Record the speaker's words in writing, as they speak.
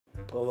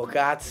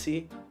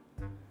provocazzi,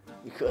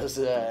 because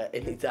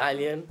in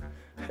Italian,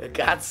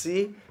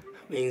 cazzi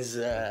means,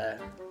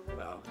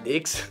 well,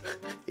 dicks.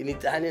 In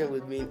Italian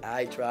would mean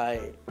I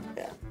try,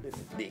 yeah, this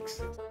is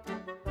dicks.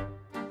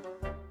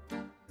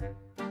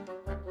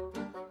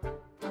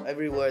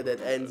 Every word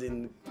that ends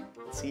in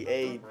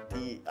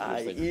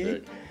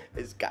C-A-D-I-E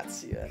is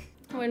cazzi. Yeah.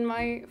 When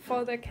my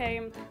father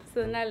came to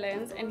the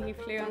Netherlands and he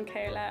flew on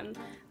KLM,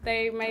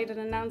 they made an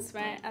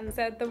announcement and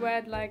said the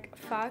word like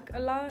fuck a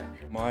lot.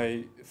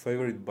 My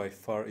favorite by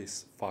far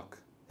is fuck.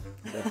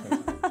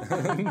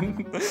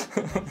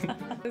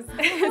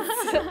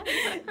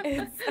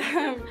 It's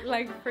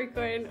like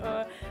frequent,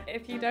 or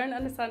if you don't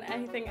understand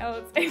anything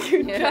else and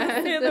you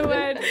just hear the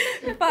word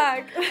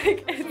fuck,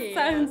 like it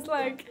sounds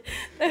like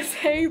they're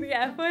saying the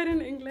F word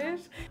in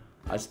English.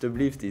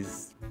 Alsjeblieft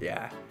is,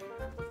 yeah,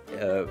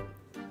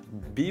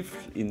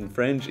 beef in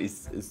French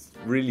is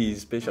really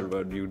special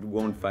word. You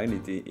won't find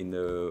it in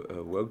a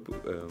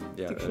workbook, a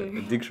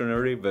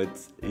dictionary, but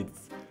it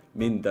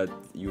means that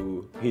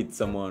you hit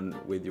someone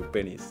with your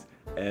penis.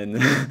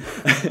 And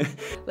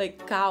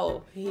like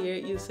cow, here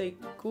you say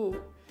cu.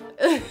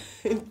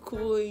 And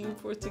cu in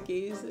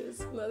Portuguese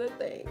is not a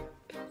thing.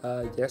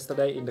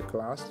 Yesterday in the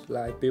class,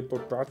 like people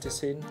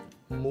practicing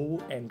mu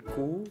and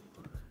ku,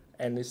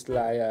 and it's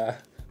like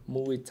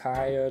mu is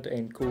tired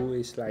and ku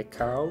is like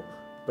cow,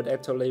 but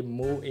actually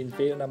mu in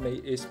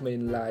Vietnamese is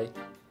mean like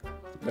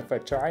the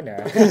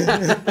vagina,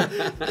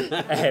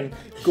 and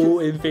ku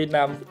in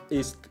Vietnam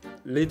is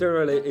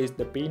literally is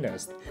the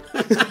penis.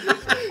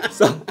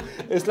 So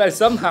it's like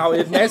somehow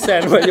it makes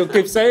sense when you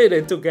keep saying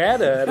it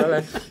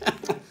together.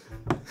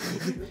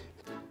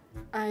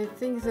 I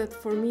think that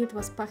for me it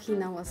was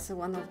pagina was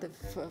one of the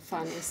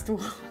funniest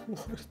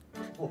words.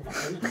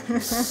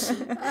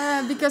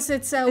 Because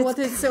it's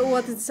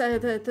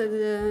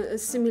the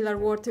similar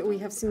word. We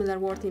have similar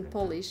word in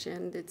Polish,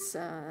 and it's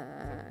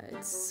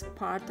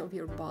part of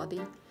your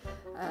body,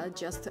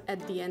 just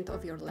at the end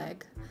of your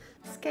leg.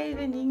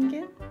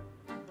 Scheveningen.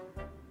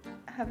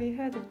 Have you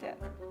heard of that?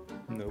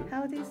 No.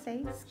 How do you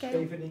say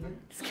Scheveningen?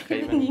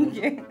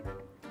 Scheveningen.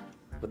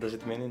 What does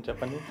it mean in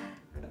Japanese?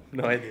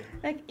 No idea.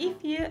 Like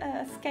if you're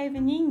a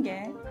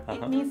Scheveningen,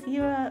 it means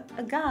you're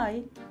a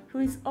guy who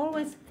is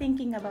always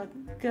thinking about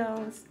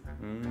girls,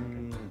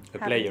 a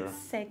player.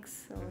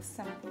 Sex or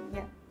something,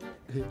 yeah.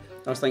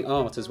 I was thinking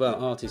art as well.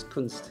 Art is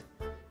Kunst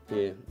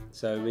here.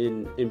 So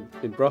in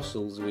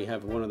Brussels we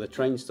have one of the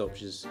train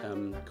stops is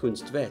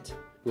Kunstwet,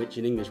 which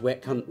in English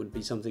wet cunt would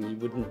be something you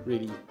wouldn't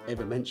really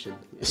ever mention.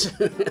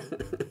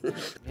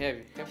 Yeah,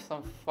 we have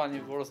some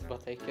funny words,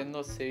 but I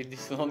cannot say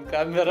this on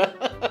camera.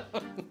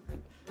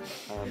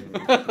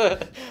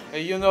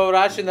 You know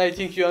Russian, I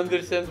think you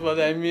understand what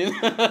I mean.